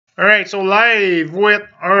Alright, so live with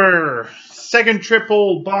our second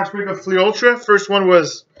triple box break of Fleer Ultra. First one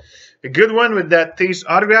was a good one with that Taste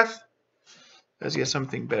autograph. Let's get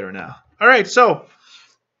something better now. Alright, so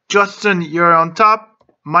Justin, you're on top.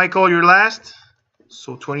 Michael, you're last.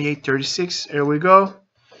 So 28-36. Here we go.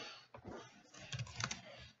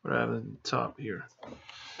 What have on top here?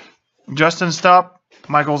 Justin's top.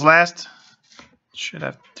 Michael's last. Should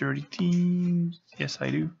have 30 teams. Yes,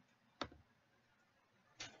 I do.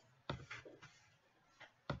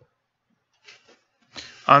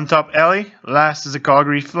 On top, Ellie. Last is the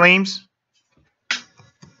Calgary Flames.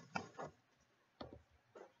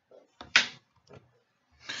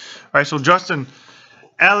 Alright, so Justin,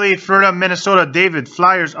 LA, Florida, Minnesota, David,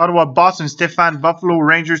 Flyers, Ottawa, Boston, Stefan, Buffalo,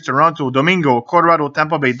 Rangers, Toronto, Domingo, Colorado,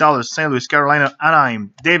 Tampa Bay, Dallas, St. Louis, Carolina,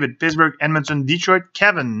 Anaheim, David, Pittsburgh, Edmonton, Detroit,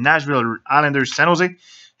 Kevin, Nashville, Islanders, San Jose,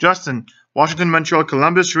 Justin, Washington, Montreal,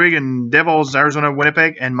 Columbus, Reagan, Devils, Arizona,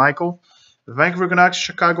 Winnipeg, and Michael, Vancouver Canucks,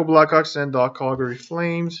 Chicago Blackhawks, and the Calgary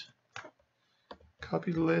Flames.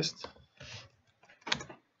 Copy the list.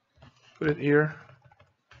 Put it here.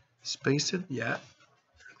 Space it. Yeah.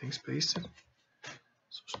 Everything's spaced it.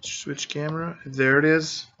 So switch camera. There it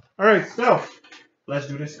is. Alright, so let's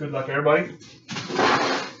do this. Good luck, everybody.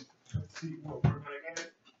 Let's see what we're going to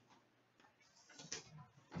get.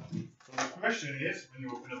 So the question is, when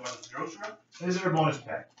you open up on the Zero Shop, is there a bonus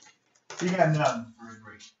pack? We got none for a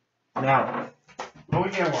break. Now, will we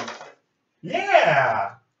get one?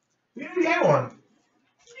 Yeah! We didn't get one.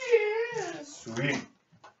 Yeah! Sweet.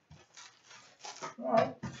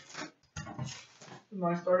 Alright.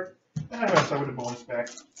 Nice start. And I'm going to start with the bonus pack.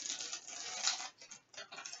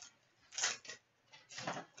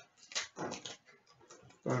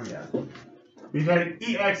 Oh yeah. We got an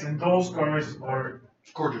EX and those colors are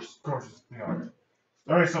gorgeous. Gorgeous. They are.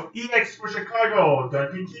 Alright, so EX for Chicago.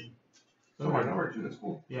 Done, Pinky. Oh, my number 2, that's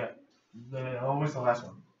cool. Yeah. Always the last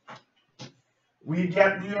one. We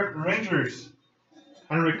got New York Rangers.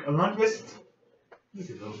 Henrik Lundqvist. Look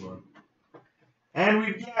at those ones. And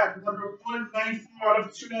we've got number 194 out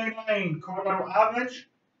of 299, Colorado Avalanche,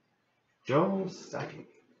 Joe Sakic.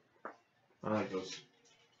 I like those.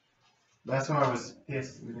 That's why I was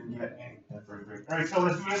pissed we didn't get any that first break. Alright, so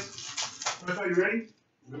let's do this. Are you ready?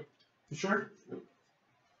 Yep. You sure? Yep.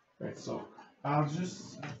 Alright, so I'll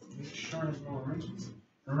just make sure there's no arrangements.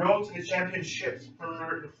 The road to the championship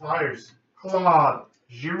for the Flyers. Claude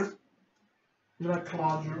Giroux. You like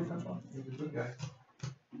Claude Giroux? That's one. He's a good guy.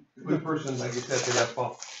 Good person, like you said, for that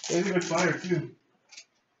spot. He's a good flyer, too.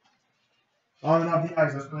 On and off the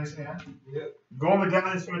ice, that's what I say, huh? Yep. Goal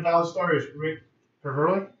medallions for the Dallas Stars. Rich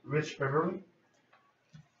Peverley. Rich Peverley.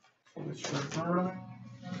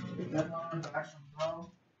 Get that on, action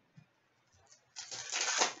now.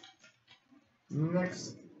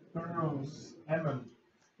 Next, Girls, Edmund.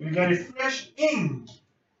 We got a fresh ink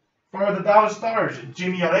for the Dallas Stars.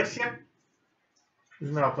 Jimmy Alexia.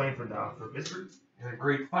 Who's now playing for Pittsburgh. Had a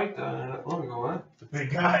great fight not long ago, huh? The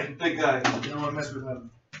big guy. Big guy. You don't want to mess with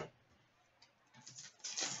him.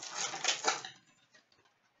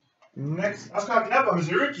 Next, Oscar Glebom is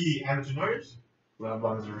a rookie. Edmonton Oilers.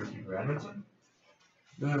 Glebom is a rookie for Edmonton.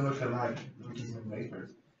 Doesn't look alike. Rookies in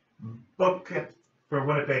Lakers. Bucket for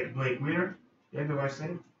Winnipeg, Blake Wheeler. Yeah, do I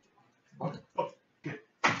say? Bucket.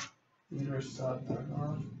 Wheeler,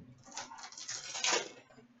 Sutton.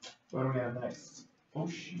 What do we have next? Oh,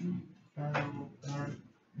 shoot.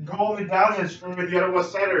 Gold medallions for the Ottawa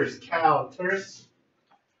Senators. Cal Turris.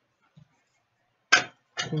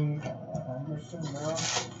 Anderson, no.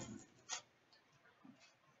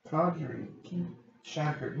 Kadri.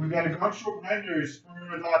 Shankar. We got a Gunshot Renders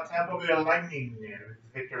for the Tampa Bay Lightning.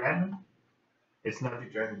 Victor Hedman. It's not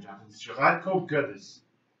Victor Hedman, Jonathan. It's Radko Gudas.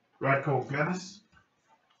 Radko Gudas.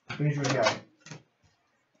 Finish with the guy.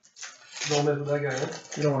 Don't mess with that guy, huh?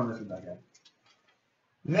 You don't want to mess with that guy.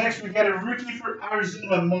 Next, we got a rookie for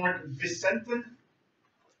Arizona, Mark Vicente.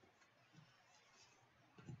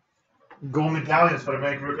 Gold medallions for the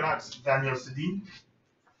Vancouver Canucks, Daniel Sedin.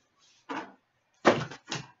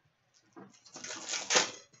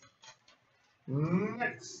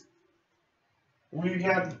 Next, we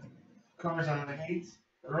got colors on the gate.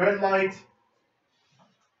 Red light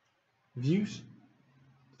views.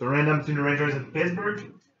 The random between the Rangers and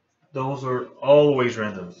Pittsburgh. Those are always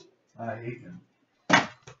randoms. I hate them.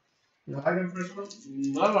 You like them first one?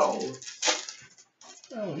 Not all.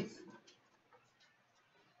 No.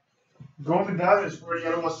 Gold medallions for the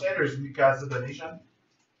Ottawa Senators because of the nation.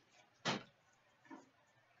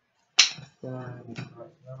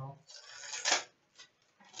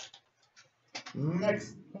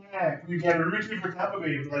 Next pack, we get a rookie for Tampa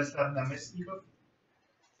Bay, Vladislav Namestnikov.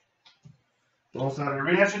 Also, the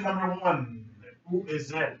reaction number 1. Who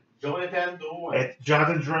is it? Jonathan Drouin. It's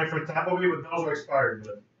Jonathan Drouin for Tampa Bay, but those are expired.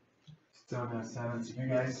 But still gonna send them to you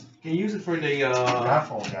guys. Can you use it for the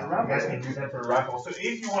Raffle, yeah. You guys can use that for a raffle. So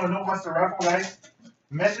if you want to know what's the raffle, guys,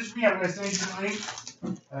 message me. I'm gonna send you the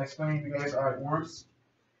link. I'll explain to you guys how it works.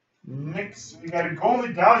 Next, we got a gold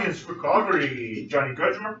medallions for Calgary, Johnny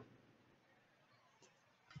Gaudreau.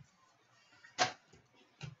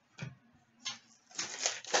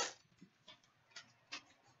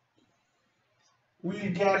 We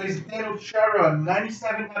got Zdeno Chara,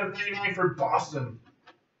 97 out of 99 for Boston.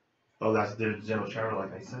 Oh, that's Zdeno Chara,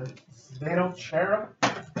 like I said. Zdeno Chara?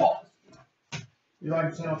 You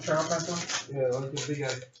like Zdeno Chara, Pencil? Yeah, like the big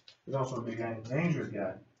guy. He's also a big guy, a dangerous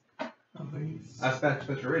guy. I spent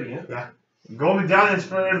already, yeah? Yeah. Gold medallions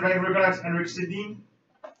for Vancouver Canucks, Henrik Sedin.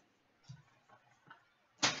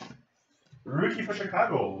 Rookie for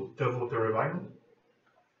Chicago, Devil to Revival.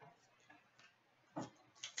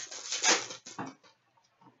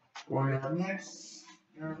 What we have next?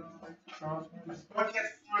 Bucket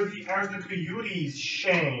for the Arizona Coyotes,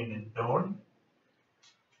 Shane Doan.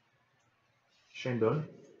 Shane Doan.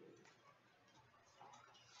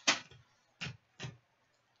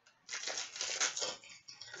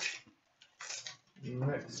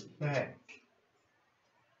 Next pack.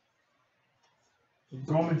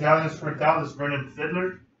 Gold medallions for Dallas, Brendan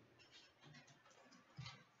Fiddler.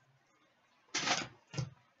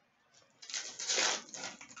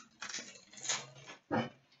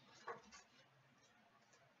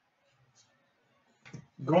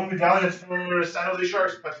 Gold medallions for San Jose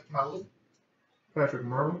Sharks, Patrick Marleau.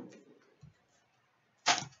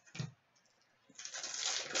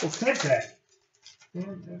 Oh, 10 pack.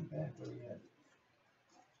 10 pack, what do we have?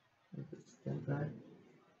 10 pack.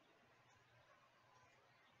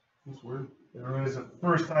 That's weird. There was a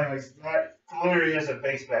first time like that. Clearly as a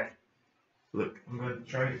base pack. Look, I'm going to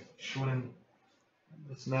try showing.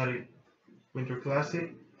 It's not a Winter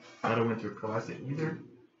Classic. Not a Winter Classic either.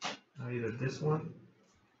 Not either this one.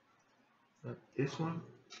 Not this one.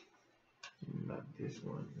 Not this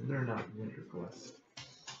one. And they're not Winter Classic.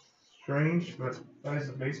 Strange, but that is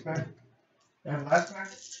a base pack. And last pack.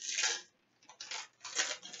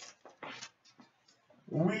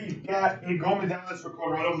 We got a gold medallions for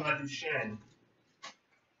Colorado, Matt Duchene.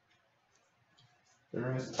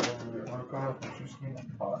 There is one card.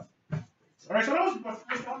 Alright, so that was my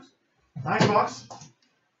first box. Nice box.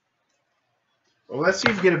 Well, let's see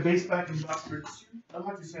if we get a base pack in box number 2. I'd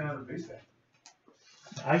like to see another base pack.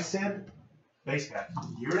 I said base pack.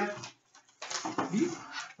 You hear that?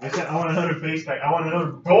 I said I want another base pack. I want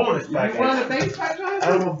another bonus pack. You want a base pack, Jonathan?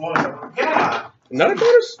 I don't want bonus. Yeah. Another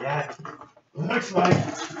bonus? Yeah. Looks like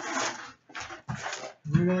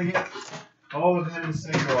we're gonna get all of them in the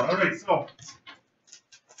same one. Alright, so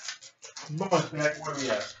bonus pack, what do we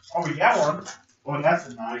have? Oh, we got one. Oh, that's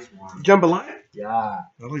a nice one. Jambalaya? Yeah. I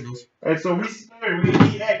like those. Alright, so we started with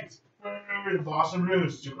the EX for the Boston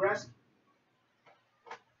Bruins, Supercrest.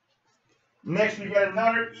 Next, we got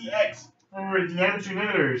another EX for the Edmonton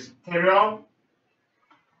Oilers, Terrell.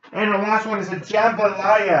 And the last one is a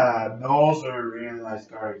Jambalaya. Those are really nice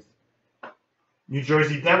cards. New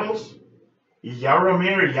Jersey Devils,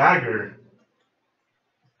 Jaromir Jagr.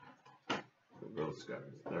 Those guys,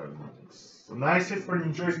 they're nice. So nice hit for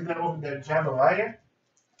New Jersey Devils, the Jambalaya.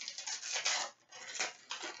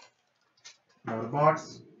 Another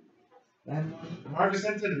box. And Marcus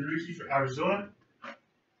Senta, the rookie for Arizona.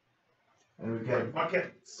 And we got a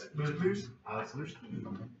bucket, Blues, Alex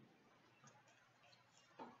Lurski.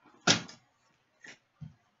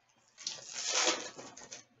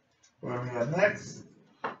 What do we have next?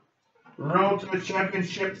 Road to the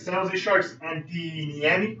championship, San Jose Sharks, Antti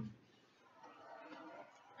Niemi.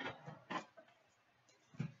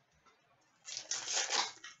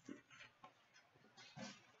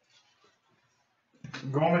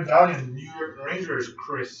 Gold medallion, New York Rangers,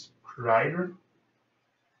 Chris Kreider.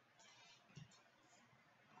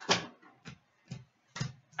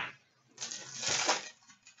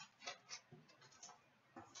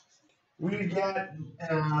 We got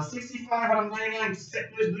 65 out of 99 St.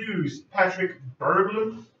 Louis Blues, Patrick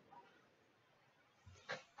Berglund.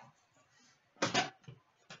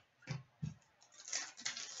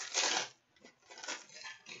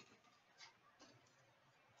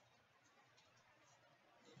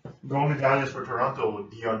 Gold medallions for Toronto,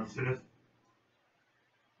 Dion Phaneuf.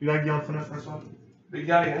 You like Dion Phaneuf, first one? Big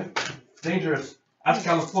guy, yeah? Dangerous. Ask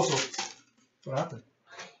Calafoso. What happened?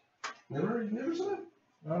 You never saw that?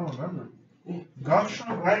 I don't remember.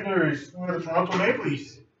 Gumshoe Riders for the Toronto Maple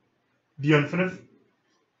Leafs. Dion Phaneuf.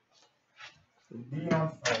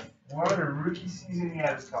 Dion Phaneuf. What a rookie season he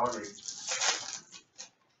had at Calgary.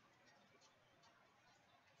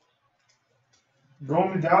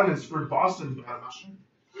 Gold medallions for Boston, Badamashin.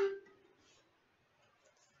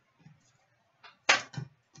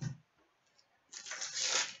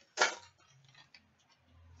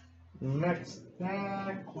 Next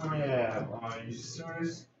pack, what do we have? Are you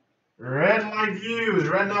serious? Red Line Views,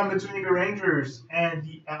 random between the Rangers and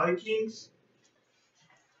the LA Kings.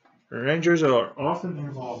 Rangers are often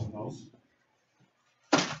involved in those.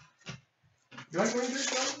 You like Rangers,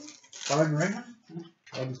 Jonathan? I like Rangers?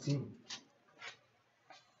 I like this team.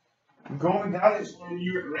 Going down is for the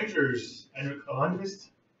New York Rangers and Rick Lundqvist.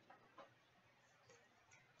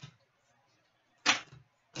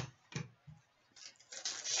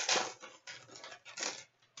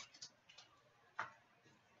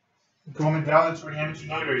 Going down for the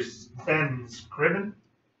Edmonton Oilers, Ben Scriven.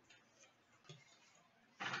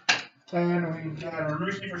 And we got a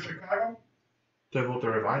rookie for Chicago, Devil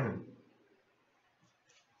Revinen.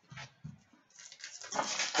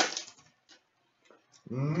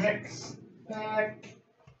 Next pack.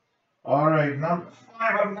 Alright, number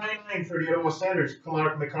 5 out of 99 for the Ottawa Senators,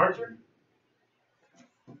 Clark MacArthur.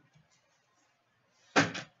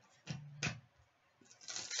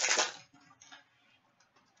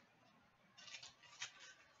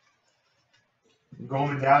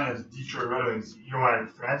 Gold medallions, Detroit Red Wings, Johan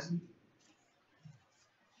Franzen.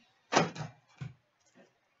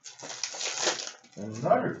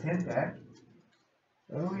 Another 10 pack.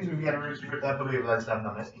 At least we got a rookie for that, believe let's have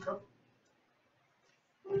no Mexico.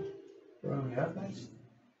 What do we have next?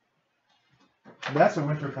 That's a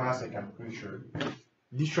Winter Classic, I'm pretty sure.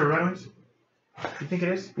 Detroit Red Wings? You think it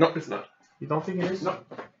is? No, it's not. You don't think it is? No.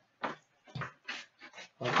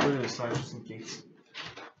 I'll put it aside just in case.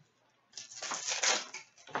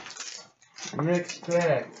 Next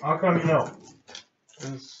pack. How come you know?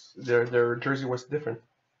 Their jersey was different.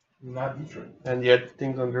 Not Detroit. And you had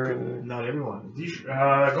things under it. Not everyone.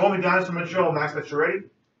 Gold medallions from Montreal, Max Pacioretty.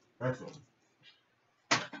 Renzo.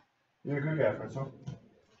 You're a good guy, Renzo.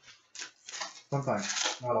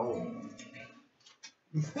 Sometimes. Not always.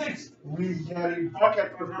 Next, we got a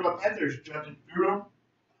pocket for the Florida Panthers, Justin Trudeau.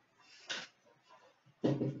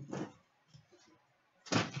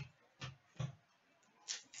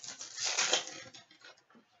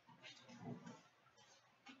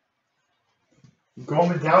 Gold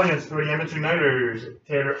medallions for the Edmonton Oilers,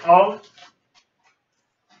 Taylor Hall.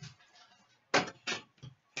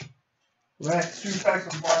 Last 2 packs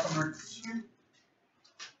of box number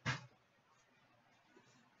 2.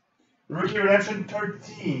 Rookie redemption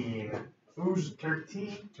 13. Who's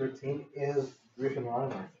 13? 13 is Griffin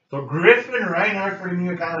Reinhardt. So Griffin Reinhardt for the New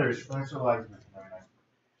York Islanders. I still like Griffin Reinhardt.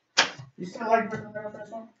 You still like Griffin Reinhardt,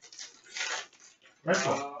 Renzo?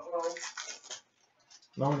 Renzo?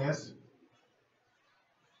 No, yes.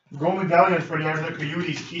 Gold medallions for the Arizona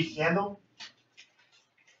Coyotes, Keith Yandel.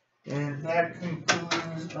 And that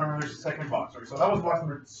concludes our second box. So that was box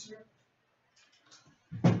number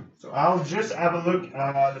 2. So I'll just have a look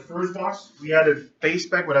at the first box. We had a base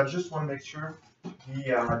pack, but I just want to make sure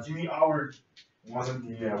the Jimmy Howard wasn't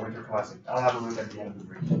the Winter Classic. I'll have a look at the end of the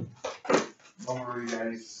break. Don't worry,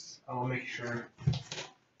 guys. I'll make sure it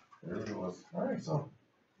really was. Alright, so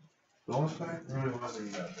bonus pack really was a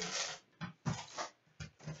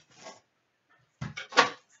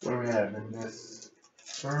what do we have in this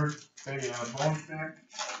third bonus pack?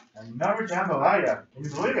 Another Jambalaya. Can you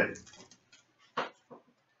believe it?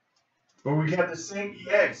 But we got the same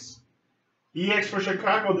EX. EX for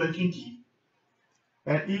Chicago, the Kinky.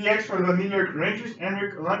 And EX for the New York Rangers,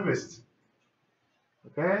 Henrik Lundqvist.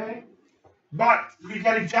 Okay? But we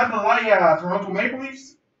got a Jambalaya, Toronto Maple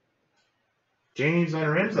Leafs. James Van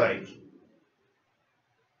Riemsdyk.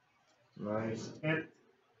 Nice hit.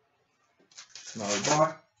 Another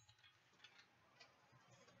box.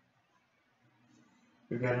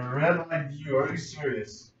 We got a Red Line View. Are you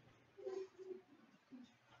serious?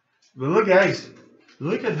 But look, guys,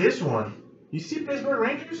 look at this one. You see Pittsburgh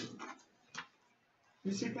Rangers?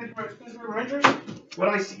 You see Pittsburgh Rangers? What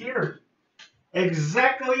I see here?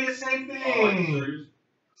 Exactly the same thing.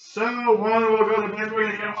 So one will go to Pittsburgh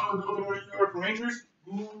and the other one will go to New York Rangers.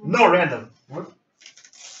 No random. What?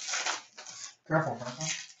 Careful,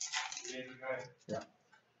 yeah.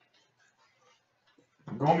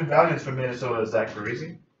 Gold medallions from Minnesota, Zach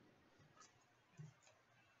Parise.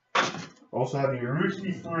 Also have your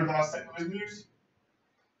rookie for the St. Louis Blues,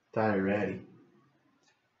 Tyler Reddy.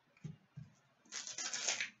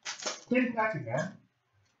 10 packs again.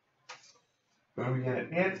 But we get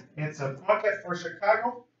it. It's a pocket for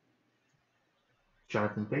Chicago,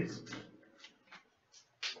 Jonathan Pace.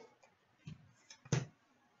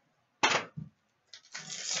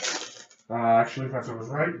 Actually, if I was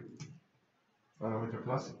right, Winter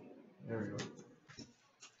Classic. There we go.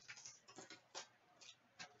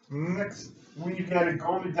 Next, we've got a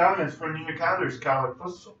gold medallions for New York Islanders, Kyle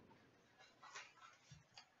Puzzle.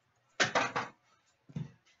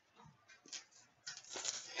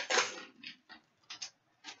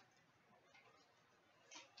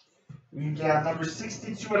 We got number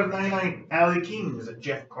 62 out of 99, LA Kings,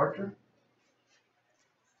 Jeff Carter.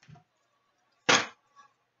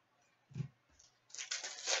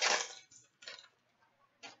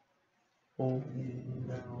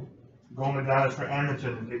 Gold medallions for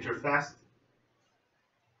Edmonton, Victor Fast.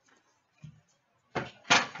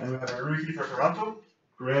 And we have a rookie for Toronto,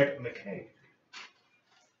 Greg McKay.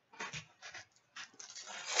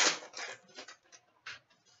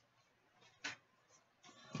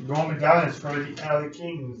 Gold medallions for the LA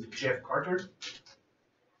Kings, Jeff Carter.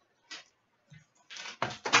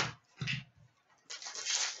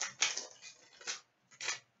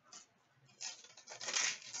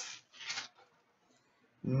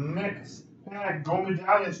 Next pack, gold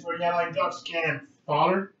medallions for the LA Ducks, Cam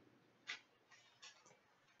Fowler.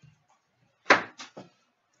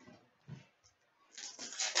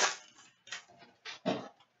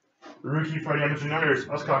 Rookie for the Edmonton Oilers,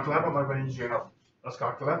 Oscar Klefbom. I'm going to need your help.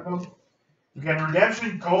 Oscar Klefbom. You got a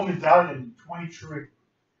redemption gold medallion, 23.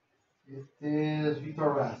 It is Victor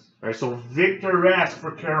Rask. Alright, so Victor Rask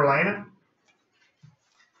for Carolina.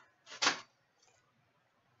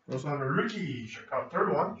 We also have a rookie, Chicago,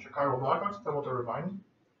 third one, Chicago Blackhawks, double to Revine.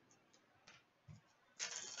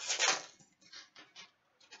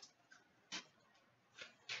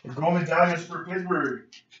 Gold medallions for Pittsburgh,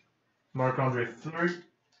 Marc-Andre Fleury.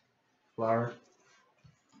 Flower.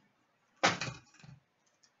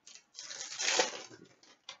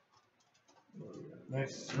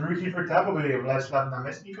 Next, rookie for Tampa Bay, Vladislav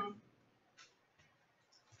Namestnikov.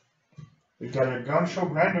 We've got a gun show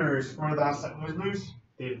grinders for the St. Louis Blues,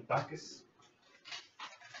 David Backes.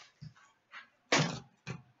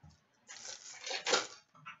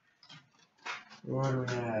 What do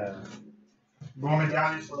we have? Gold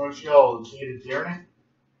medallions for Montreal, Kaden Dearnay.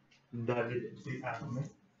 David Stefan.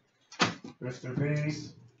 Rest in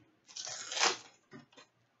peace.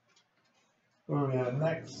 What do we have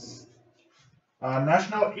next?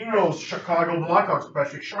 National Heroes, Chicago Blackhawks,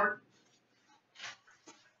 Patrick Sharp.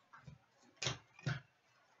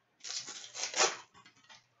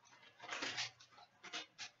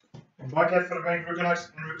 Bucket for the Vancouver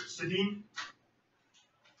Canucks, Henrik Sedin.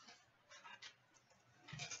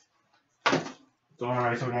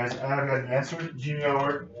 Alright, so guys, I've got the answer. Jimmy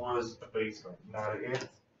Howard was a baseman, not a hit.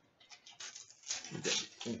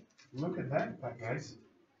 Look at that pack, guys.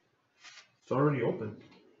 It's already open.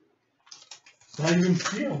 It's not even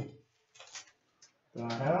sealed.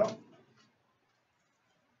 The hell?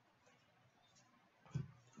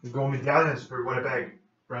 Gold medallions for Winnipeg,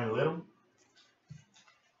 Brian Little.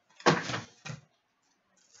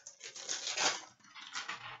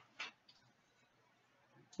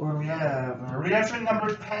 What do we have? Reaction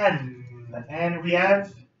number 10. And we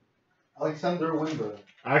have Alexander Weinberg.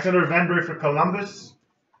 Alexander Weinberg for Columbus.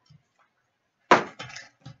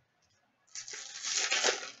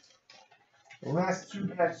 Last two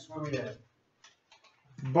packs, what do we have?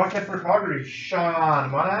 Bucket for Calgary,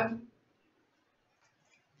 Sean Monahan.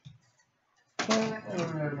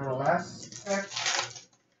 And our last pack,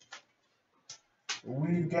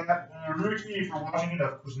 we've got a rookie for Washington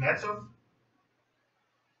of Kuznetsov.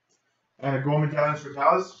 And a gold medallions for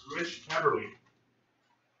Dallas, Rich Taberley.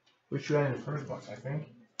 Which ran in the first box, I think.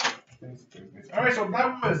 Alright, so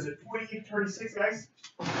that was 28-36, guys.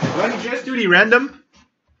 Let me just do the random.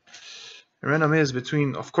 The random is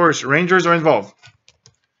between, of course, Rangers are involved.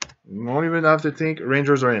 You won't even have to think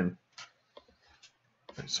Rangers are in.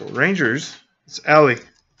 So Rangers, it's Ellie.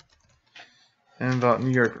 And the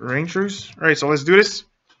New York Rangers. Alright, so let's do this.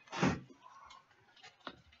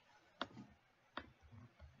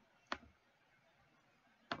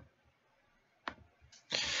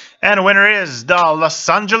 And the winner is the Los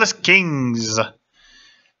Angeles Kings.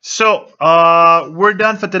 So, we're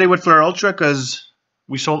done for today with Flair Ultra because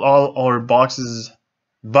we sold all our boxes.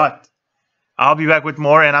 But I'll be back with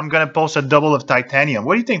more, and I'm going to post a double of titanium.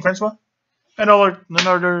 What do you think, Francois? Another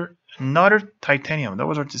titanium. That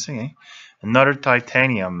was hard to say, eh? Another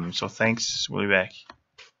titanium. So, thanks. We'll be back.